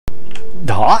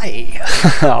Hi!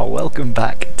 Welcome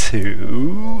back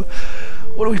to...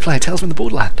 What are we playing? Tales from the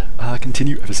Borderland.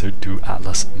 Continue episode 2,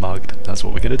 Atlas Mugged. That's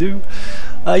what we're going to do.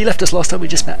 You left us last time, we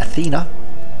just met Athena.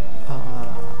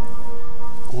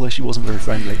 Although she wasn't very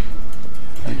friendly.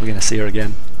 I think we're going to see her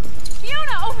again.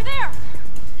 Fiona, over there!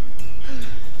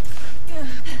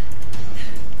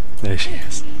 There she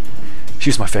is. She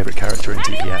was my favourite character in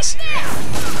TPS.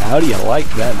 How do you like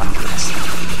them apples?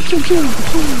 Pew pew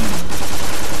pew!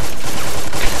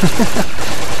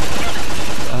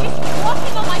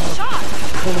 Walking on my shot!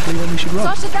 Probably when we should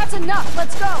run. Sasha, that's enough.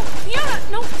 Let's go. Fiona,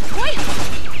 no, wait!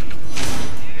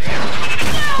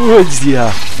 Woods,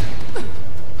 yeah.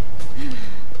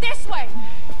 This way!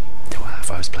 Well,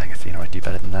 if I was playing Athena, I'd do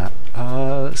better than that.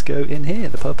 Let's go in here,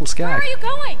 the purple skag. Where are you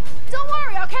going? Don't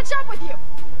worry, I'll catch up with you.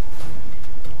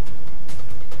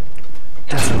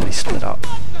 Definitely split up.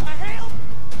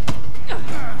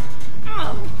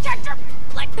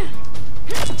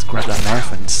 Let's grab that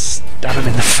knife and stab him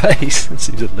in the face. That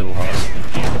seems a little hard.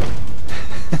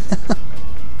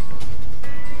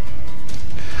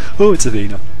 Oh, it's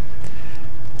Athena.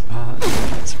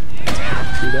 Let's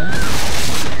get through there.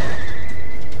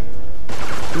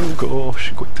 Oh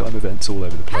gosh, quick time events all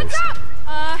over the place. Heads up!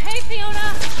 Hey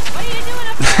Fiona, what are you doing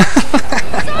up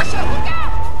there? Sasha, look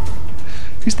out!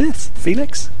 Who's this?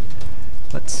 Felix?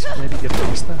 Let's maybe get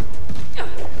past there.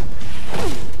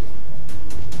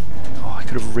 Oh, I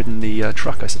could have ridden the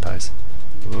truck, I suppose.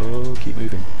 Oh, keep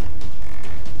moving.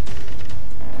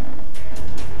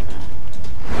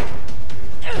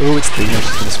 Oh, it's Athena.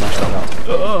 She's going to smash that out.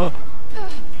 Oh!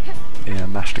 Yeah,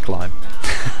 mash to climb.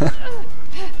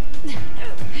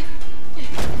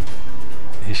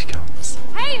 Here she comes.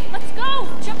 Hey, let's go!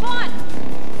 Jump on!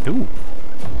 Ooh.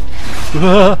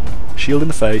 Ah, shield in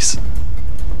the face.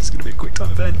 It's going to be a quick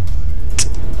time event.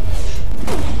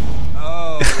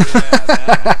 Oh,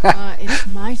 yeah, that. It's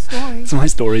my story. It's my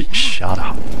story. Shut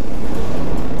up.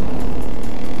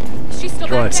 She's still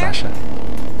Drive, back there? Sasha.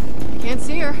 I can't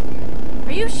see her.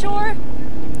 Are you sure?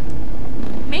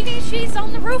 Maybe she's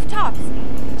on the rooftops.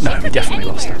 No, we definitely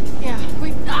lost her. Yeah,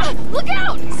 we... look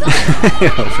out!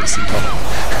 Obviously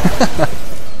not.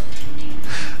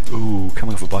 Ooh,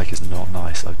 coming off a bike is not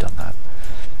nice. I've done that.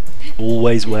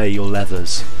 Always wear your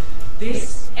leathers.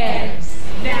 This ends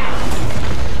now.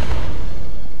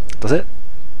 Does it?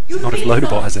 Not if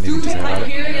Loaderbot has anything to say about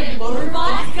it. Hyperion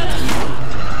Loaderbot?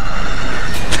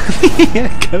 Yeah,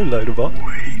 go Loaderbot.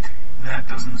 Wait, that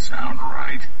doesn't sound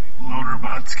right.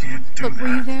 Loaderbots can't do Look, that.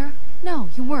 were you there? No,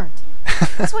 you weren't.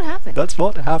 That's what happened. That's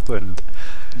what happened.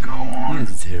 Go on.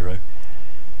 Here's Zero.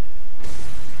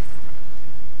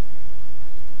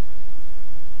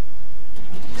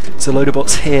 So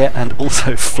Loaderbot's here and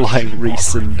also flying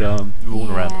Reese and Vaughan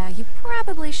around. Yeah, you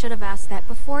probably should have asked that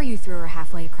before you threw her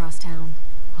halfway across town.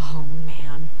 Oh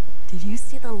man, did you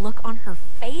see the look on her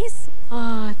face?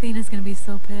 Oh, Athena's gonna be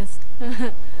so pissed.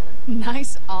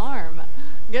 Nice arm.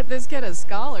 Get this kid a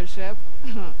scholarship.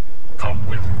 Come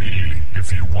with me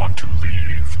if you want to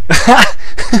leave.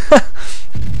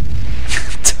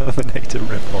 Terminator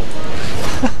ripoff.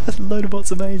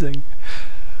 Loaderbot's amazing.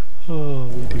 Oh,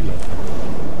 we do love him.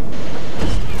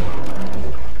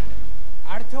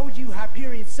 I told you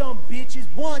Hyperion some bitches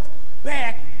once,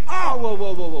 back. Oh,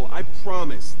 whoa. I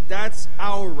promise. That's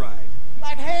our ride.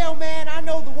 Like hell, man, I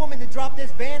know the woman that dropped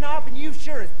this van off, and you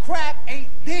sure as crap ain't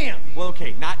them. Well,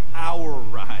 okay, not our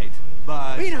ride,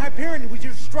 but... Being Hyperion was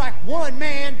your strike one,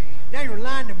 man. Now you're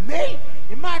lying to me?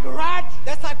 In my garage?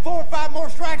 That's like 4 or 5 more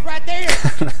strikes right there.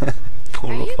 4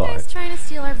 Are or you 5. guys trying to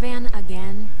steal our van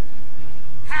again?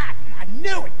 Ha! I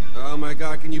knew it! Oh my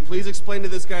god, can you please explain to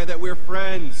this guy that we're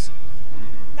friends?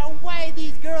 No way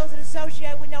these girls would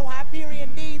associate with no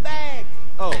Hyperion D-bags.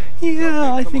 Oh.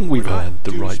 Yeah, I think we've earned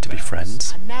the right to be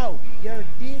friends. I know, you're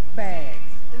dick bags.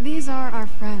 These are our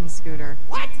friends, Scooter.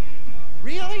 What?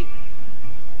 Really?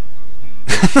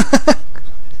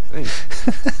 Thanks.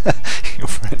 Your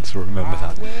friends will remember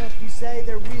that. Well, if you say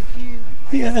they're with you...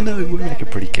 I Yeah, guess no, I'll we believe make a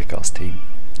that, pretty man. kick-ass team.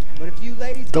 But if you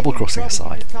ladies get Double in crossing trouble,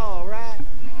 aside. you just call, right?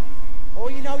 Or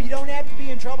you know, you don't have to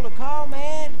be in trouble to call,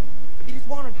 man. You just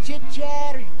want to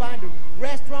chit-chat, or you find a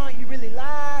restaurant you really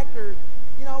like, or,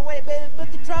 you know, wait,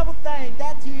 but the trouble thing,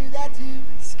 that's you.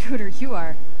 Scooter, you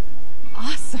are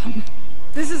awesome.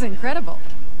 This is incredible.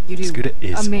 You do Scooter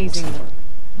is amazing awesome. work.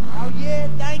 Oh, yeah,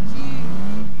 thank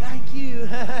you. Be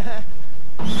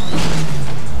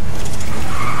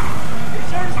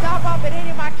sure to stop up at any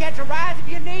of my catch-a-rides if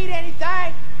you need anything.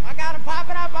 I got them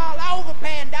popping up all over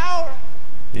Pandora.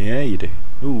 Yeah, you do.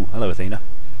 Ooh, hello, Athena.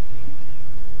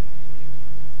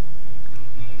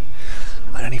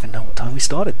 I don't even know what time we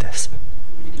started this.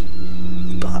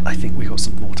 But I think we got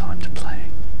some more time to play.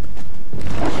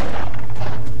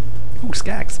 Ooh,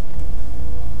 Skags.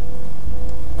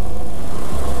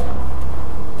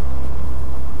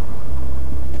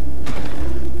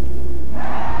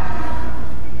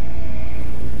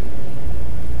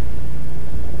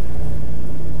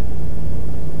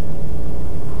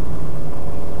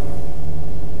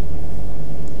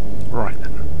 Right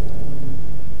then.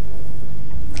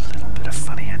 A little bit of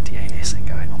funny anti-aliasing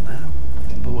going on there,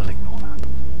 but we'll ignore that.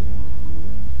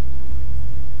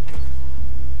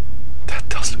 That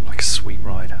does look like a sweet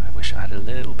ride. I wish I had a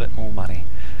little bit more money,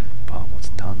 but what's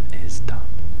done is done.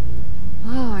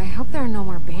 Oh, I hope there are no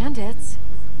more bandits.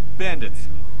 Bandits.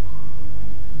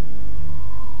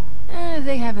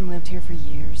 They haven't lived here for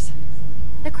years.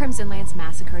 The Crimson Lance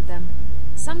massacred them.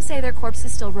 Some say their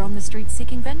corpses still roam the streets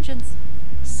seeking vengeance.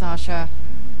 Sasha.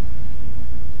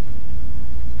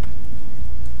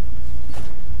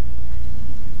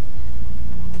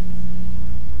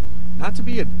 Not to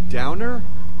be a downer,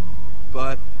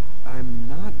 but I'm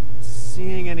not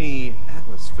seeing any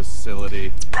Atlas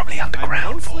facility. It's probably I'm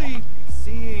underground. mostly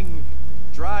seeing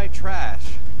dry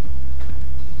trash.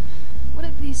 Would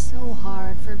it be so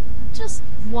hard for just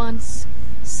once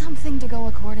something to go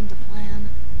according to plan?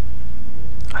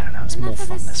 I don't know, it's more Enough of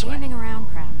fun this this way. standing around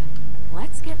crowd.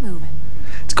 Let's get moving.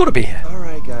 It's gotta be here.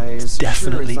 Alright guys,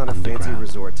 Definitely sure it's not a fancy underground.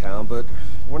 resort town, but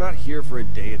we're not here for a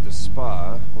day at the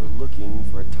spa. We're looking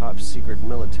for a top secret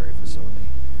military facility.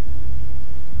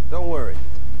 Don't worry,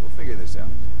 we'll figure this out.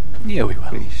 Yeah, we will.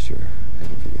 Pretty sure I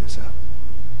can figure this out.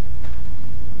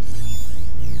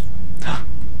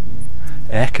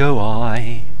 Echo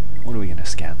Eye. What are we gonna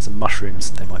scan? Some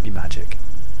mushrooms. They might be magic.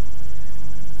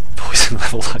 Poison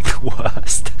level like the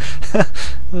worst.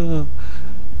 Oh.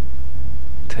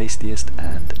 Tastiest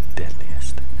and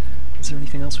deadliest. Is there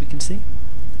anything else we can see?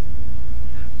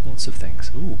 Lots of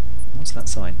things. Ooh, what's that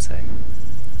sign say?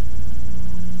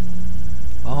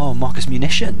 Oh, Marcus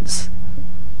Munitions!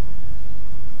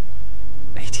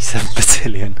 87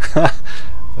 battalion.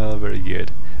 Oh, very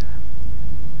good.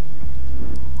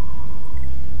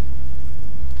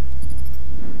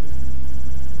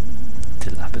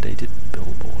 Dilapidated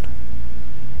billboard.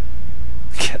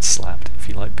 Get slapped. If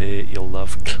you like beer, you'll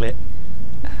love clit.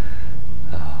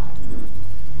 Oh.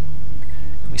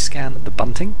 Can we scan the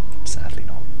bunting? Sadly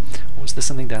not. Or is there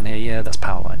something down here? Yeah, that's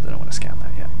power lines. I don't want to scan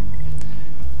that yet.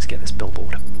 Let's get this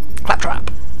billboard.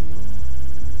 Claptrap!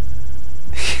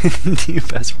 New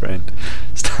best friend.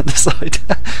 Stand aside.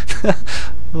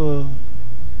 Oh.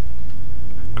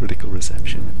 Critical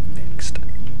reception. Mixed.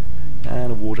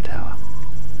 And a water tower.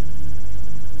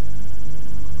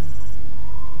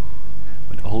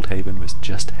 When Old Haven was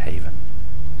just Haven.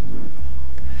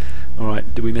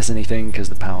 Alright, did we miss anything? Because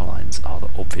the power lines are the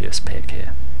obvious pick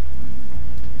here.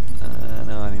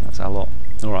 No, I think that's our lot.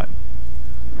 Alright.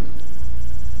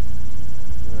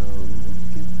 Well,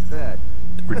 look at that.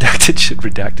 Redacted should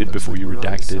redacted before you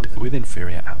redacted with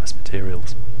inferior Atlas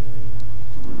materials.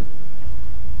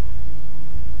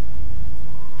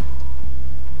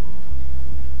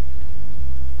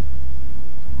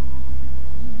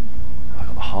 I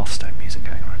got the Hearthstone music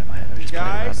going around in my head. I just played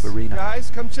around the arena.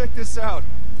 Guys, come check this out.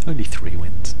 Only 3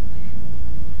 wins.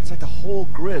 It's like the whole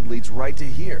grid leads right to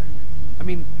here. I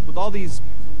mean, with all these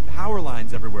power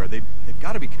lines everywhere, they've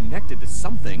got to be connected to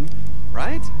something,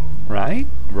 right? Right?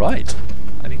 Right.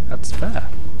 I think that's fair.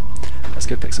 Let's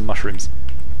go pick some mushrooms.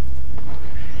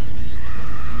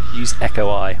 Use Echo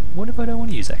Eye. What if I don't want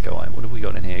to use Echo Eye? What have we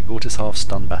got in here? Gortys Half,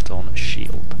 Stun Baton,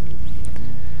 Shield.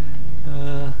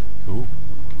 Ooh.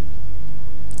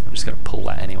 I'm just going to pull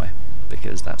that anyway,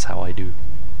 because that's how I do.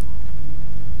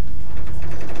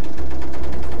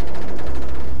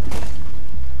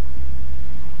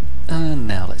 And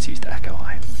now let's use the Echo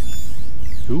Eye.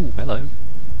 Ooh, hello.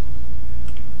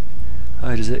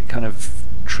 Oh, does it kind of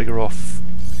trigger off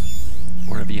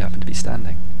wherever you happen to be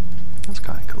standing? That's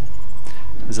kind of cool.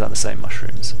 Is that the same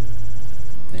mushrooms?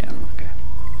 Yeah, okay.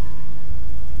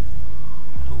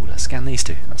 Oh, let's scan these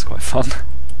two. That's quite fun.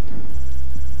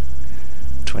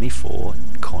 24,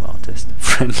 con artist,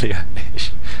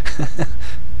 friendlier-ish.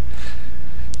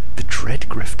 The Dread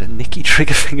Grifter, Nikki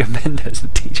Triggerfinger Mendez,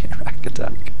 and DJ Rack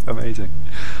Attack. Amazing.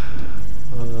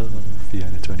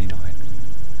 Fiona 29.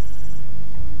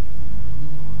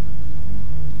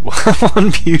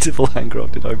 One beautiful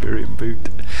handcrafted Iberian boot.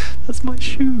 That's my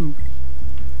shoe.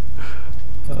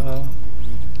 Did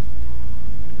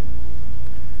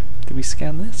we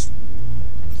scan this?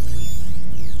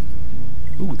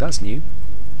 Ooh, that's new.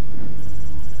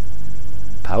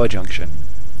 Power junction.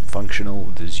 Functional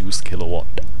with a Zeus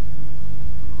kilowatt.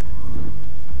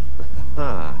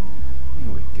 Ah,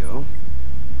 here we go.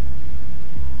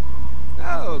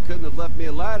 Oh, couldn't have left me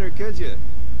a ladder, could you?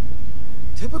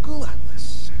 Typical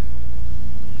Atlas.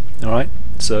 Alright,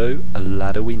 so a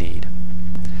ladder we need.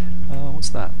 What's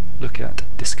that? Look at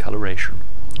discoloration.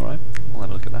 Alright, we'll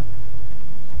have a look at that.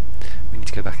 We need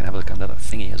to go back and have a look under that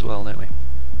thingy as well, don't we?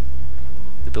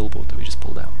 The billboard that we just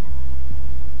pulled out.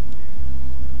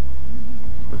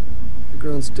 The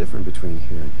ground's different between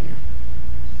here and here.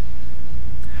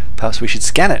 Perhaps we should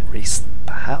scan it, Reese.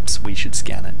 Perhaps we should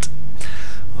scan it.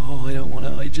 Oh, I don't want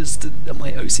to. I just...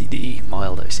 my OCD,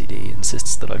 mild OCD,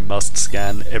 insists that I must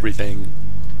scan everything.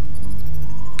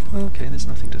 Okay, there's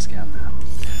nothing to scan there.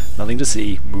 Nothing to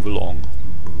see. Move along.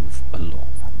 Move along.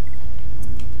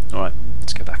 Alright,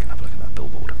 let's go back and have a look at that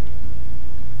billboard.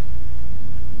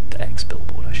 The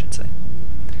ex-billboard, I should say.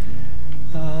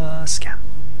 Scan.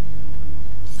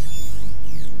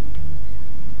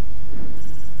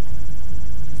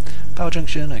 Power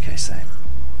junction, okay, same.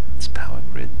 It's power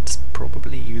grid. It's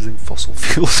probably using fossil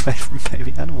fuels made from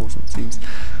baby animals. It seems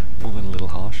more than a little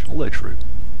harsh, although true.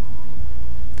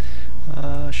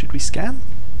 Should we scan?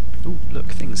 Ooh, look,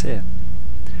 things here.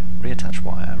 Reattach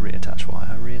wire, reattach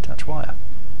wire, reattach wire.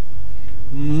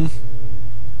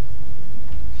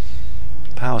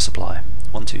 Power supply.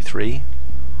 1, 2, 3.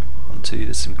 1, 2,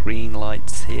 there's some green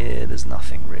lights here. There's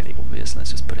nothing really obvious.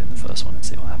 Let's just put it in the first one and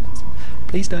see what happens.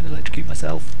 Please don't electrocute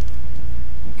myself.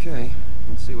 Okay,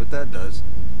 let's see what that does.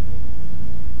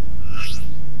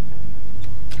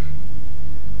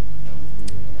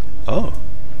 Oh.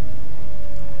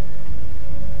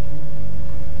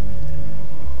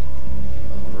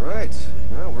 Alright,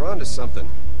 now we're on to something.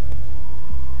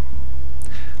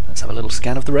 Let's have a little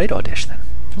scan of the radar dish then.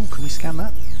 Oh, can we scan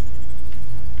that?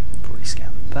 We've already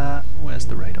scanned that. Where's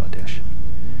the radar dish?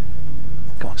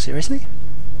 Come on, seriously?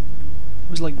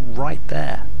 It was like right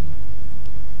there.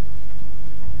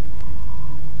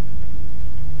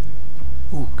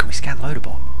 Ooh, can we scan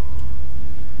Loaderbot?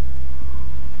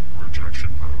 Rejection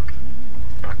mode.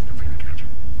 Activated.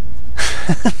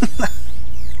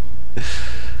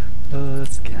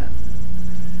 Scan.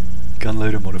 Gun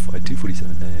loader modified,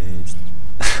 247 days.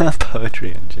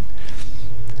 Poetry engine.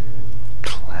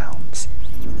 Clowns.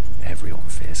 Everyone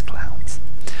fears clowns.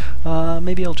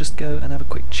 Maybe I'll just go and have a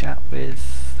quick chat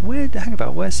with... hang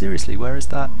about, where seriously, where is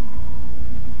that?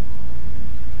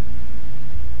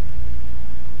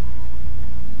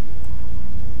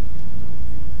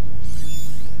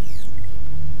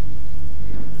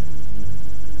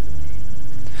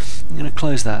 I'm going to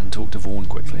close that and talk to Vaughn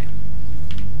quickly.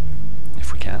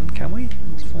 If we can we?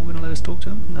 Is Vaughn going to let us talk to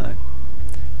him? No.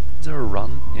 Is there a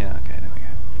run? Yeah, okay, there we go.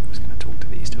 I'm just going to talk to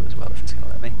these two as well if it's going to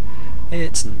let me.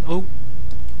 It's... oh!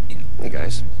 Yeah. Hey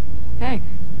guys. Hey.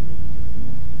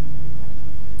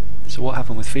 So what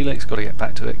happened with Felix? Got to get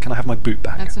back to it. Can I have my boot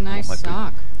back? That's a nice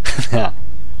sock. Yeah.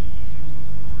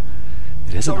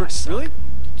 It is a nice sock. Really?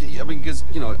 I mean, because,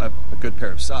 you know, a good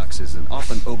pair of socks is an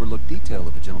often overlooked detail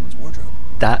of a gentleman's wardrobe.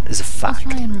 That is a I'll fact.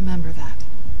 try and remember that.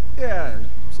 Yeah,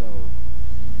 so...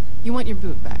 You want your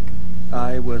boot back?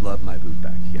 I would love my boot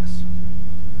back, yes.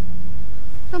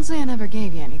 Don't say I never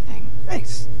gave you anything.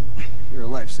 Thanks. You're a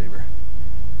lifesaver.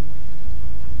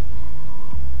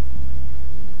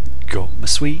 Got my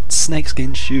sweet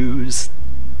snakeskin shoes.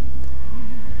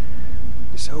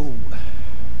 So,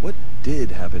 what did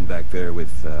happen back there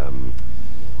with,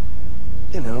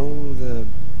 you know, the...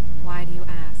 Why do you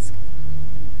ask?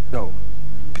 No,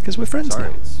 Because we're friends sorry,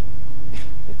 now.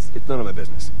 it's none of my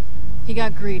business. He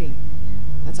got greedy.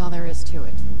 That's all there is to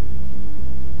it.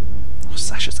 Oh,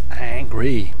 Sasha's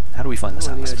angry. How do we find this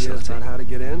Any Atlas ideas facility? about how to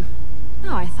get in?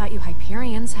 Oh, I thought you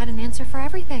Hyperions had an answer for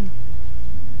everything.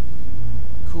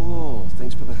 Cool,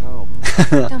 thanks for the help.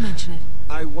 Don't mention it.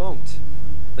 I won't.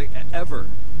 Like, ever.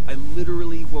 I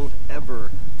literally won't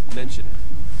ever mention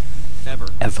it. Ever.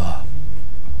 Ever.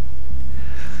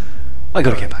 I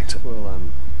gotta get back to it. Well,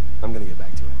 I'm gonna get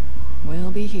back to it.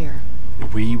 We'll be here.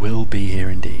 We will be here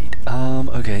indeed.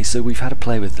 Okay, so we've had a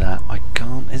play with that. I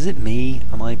can't... Is it me?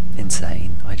 Am I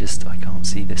insane? I can't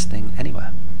see this thing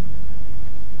anywhere.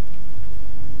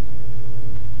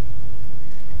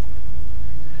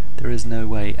 There is no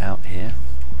way out here.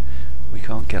 We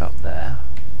can't get up there.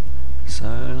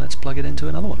 So let's plug it into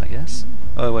another one, I guess.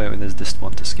 Oh wait, there's this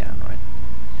one to scan, right?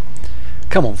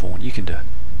 Come on, Vaughn, you can do it.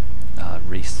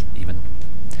 Reese, even.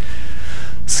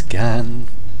 Scan.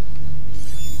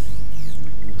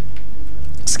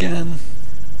 Scan.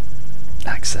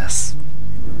 Access.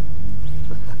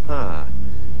 Ah,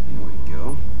 here we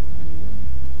go.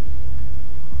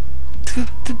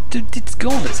 It's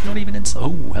gone, it's not even inside. Oh,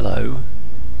 hello.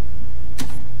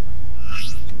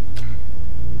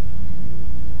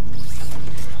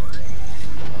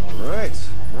 Alright,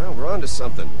 well, we're on to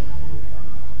something.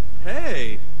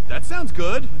 That sounds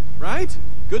good, right?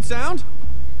 Good sound?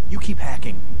 You keep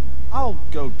hacking. I'll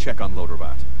go check on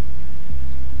Loaderbot.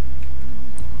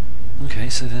 Okay,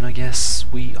 so then I guess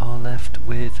we are left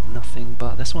with nothing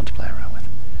but this one to play around with.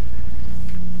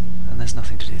 And there's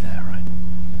nothing to do there, right?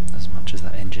 As much as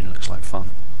that engine looks like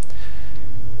fun.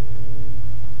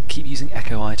 Keep using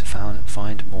Echo Eye to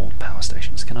find more power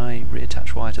stations. Can I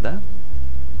reattach wire to there?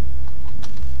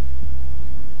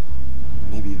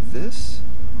 Maybe this?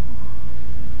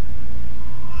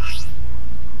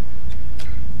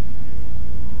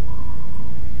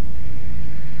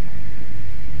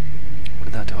 What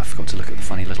did that do? I forgot to look at the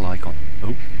funny little icon.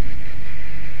 Oh.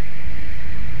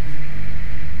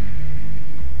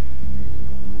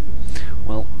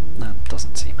 Well, that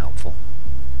doesn't seem helpful.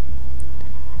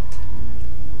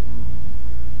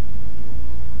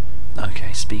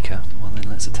 Okay, speaker. Well then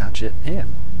let's attach it here.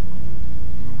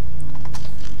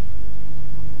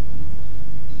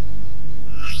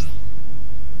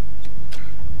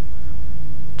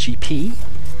 GP.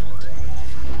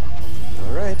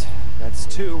 Alright, that's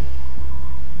 2.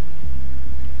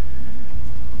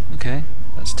 Okay,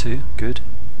 that's 2. Good.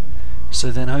 So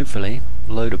then hopefully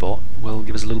Loaderbot will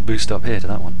give us a little boost up here to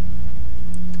that one.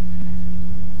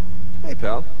 Hey,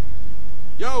 pal.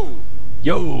 Yo!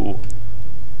 Yo!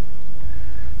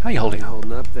 How you holding up?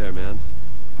 Holding up there, man.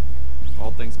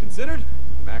 All things considered,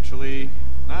 I'm actually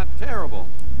not terrible.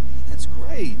 That's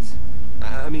great.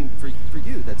 I mean, for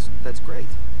you, that's great.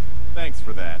 Thanks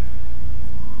for that.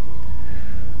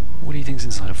 What do you think's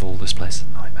inside of all this place?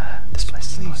 A nightmare. This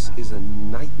place is a This nightmare. is a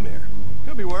nightmare.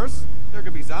 Could be worse. There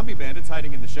could be zombie bandits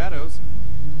hiding in the shadows.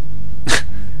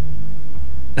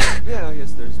 Yeah, I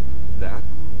guess there's that.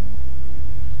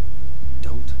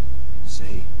 Don't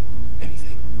say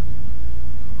anything.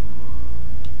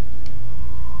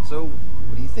 So,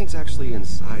 what do you think's actually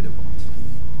inside a vault?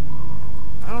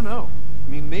 I don't know. I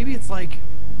mean, maybe it's like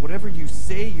whatever you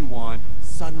say you want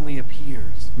suddenly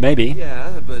appears. Maybe.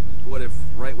 Yeah, but what if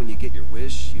right when you get your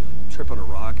wish, you trip on a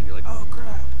rock and you're like, oh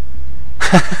crap.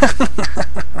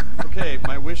 Okay,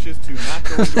 my wish is to not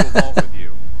go into a vault with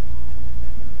you.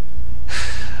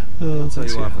 I'll tell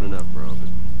you often enough, bro, but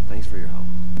thanks for your help.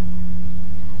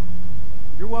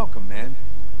 You're welcome, man.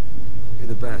 You're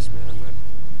the best, man.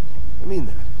 I mean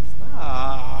that.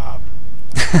 Stop.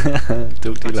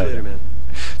 Talk to you later. man.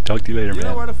 Talk to you later, You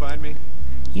man. know where to find me.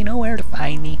 You know where to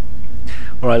find me.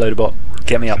 Alright, Loaderbot,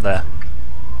 get me up there.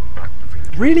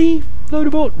 Really?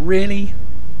 Loaderbot, really?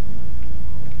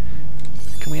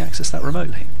 Can we access that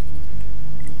remotely?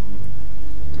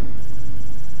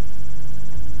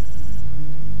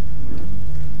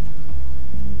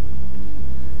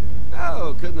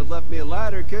 Oh, couldn't have left me a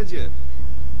ladder, could you?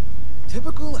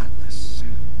 Typical Atlas.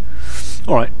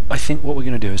 Alright, I think what we're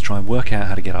going to do is try and work out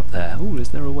how to get up there. Oh, is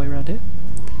there a way around here?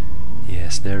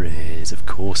 Yes, there is. Of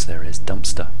course there is.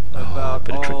 Dumpster. Oh, a About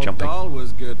bit of trick all jumping. doll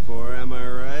was good for, am I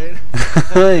right?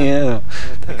 Yeah.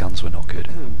 The guns were not good.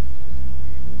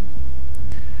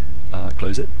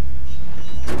 Close it.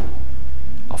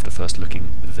 After first looking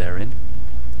therein.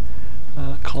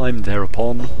 Climb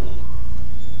thereupon.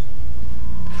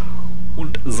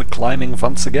 And the climbing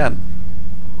once again.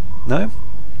 No?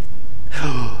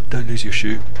 Don't lose your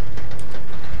shoe.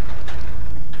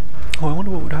 Oh, I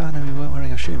wonder what would happen if we weren't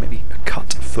wearing a shoe. Maybe a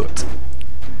cut foot,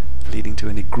 leading to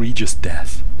an egregious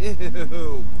death.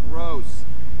 Ew, gross.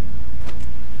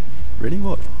 Really?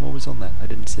 What? What was on that? I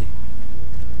didn't see.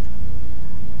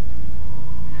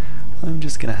 I'm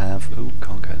just gonna have, oh,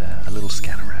 can't go there, a little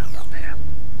scan around up here.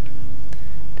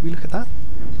 Did we look at that?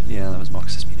 Yeah, that was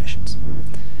Marcus's munitions.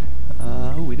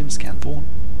 Oh, we didn't scan Thorn.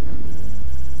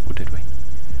 Or did we?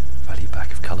 Value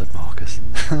back of coloured markers.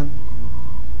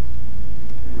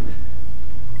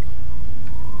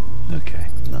 Okay,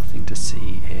 nothing to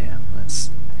see here.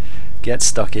 Let's get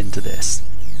stuck into this.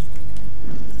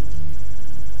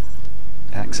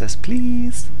 Access,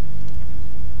 please.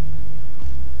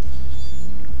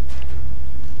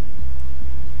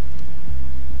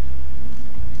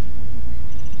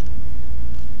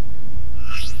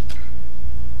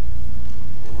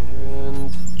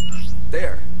 And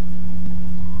there.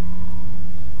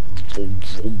 Vroom,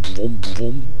 vroom, vroom,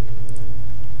 vroom.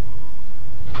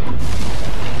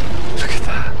 Look at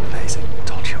that, amazing.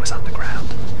 Told you it was underground.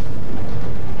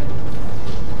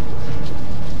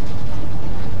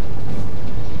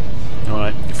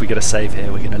 Alright, if we get a save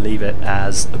here, we're going to leave it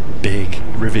as a big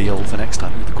reveal for next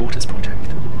time with the Gortys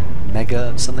project.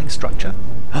 Mega something structure?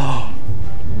 Oh,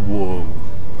 whoa.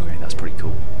 Okay, that's pretty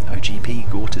cool. OGP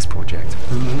Gortys project.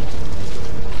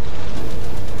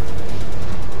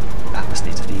 Atlas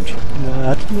needs a theme tune.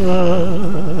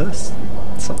 Atlas!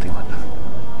 Something like that.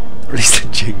 Or at least a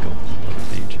jingle, not a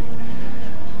theme tune.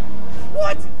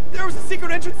 secret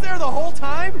entrance there the whole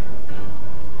time?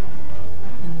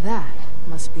 And that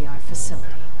must be our facility.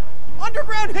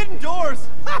 Underground hidden doors!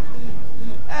 Ha!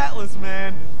 Atlas,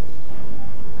 man.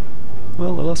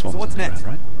 Well, the last one So was what's next?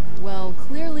 right? Well,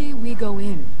 clearly we go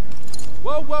in.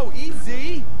 Whoa, whoa,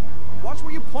 easy! Watch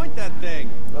where you point that thing.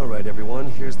 All right,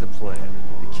 everyone, here's the plan.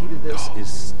 The key to this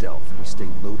is stealth. We stay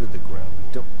low to the ground.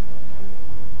 We don't...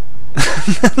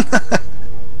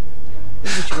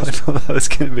 I thought that was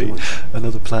going to be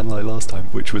another plan like last time,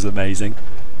 which was amazing.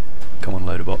 Come on,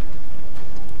 Loaderbot.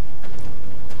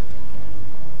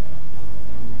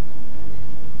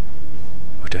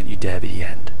 Oh, don't you dare be the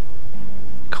end.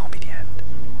 Can't be the end.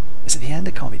 Is it the end?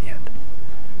 It can't be the end.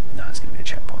 No, it's going to be a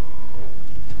checkpoint.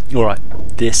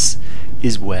 Alright, this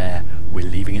is where we're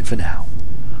leaving it for now.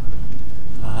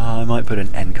 I might put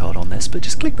an end card on this, but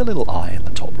just click the little eye in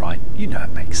the top right. You know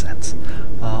it makes sense.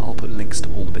 I'll put links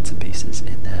to all the bits and pieces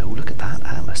in there. Oh, look at that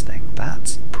Atlas thing.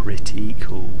 That's pretty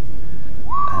cool.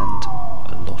 And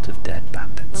a lot of dead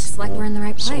bandits. Looks like we're in the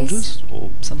right place. Soldiers or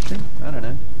something. I don't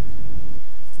know.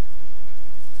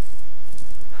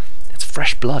 It's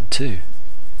fresh blood too.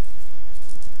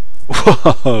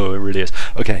 Whoa, it really is.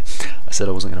 Okay, I said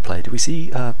I wasn't going to play. Did we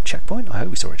see a checkpoint? I hope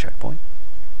we saw a checkpoint.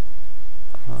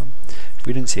 If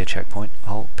we didn't see a checkpoint,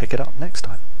 I'll pick it up next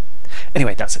time.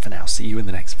 Anyway, that's it for now. See you in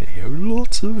the next video.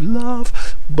 Lots of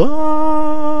love. Bye!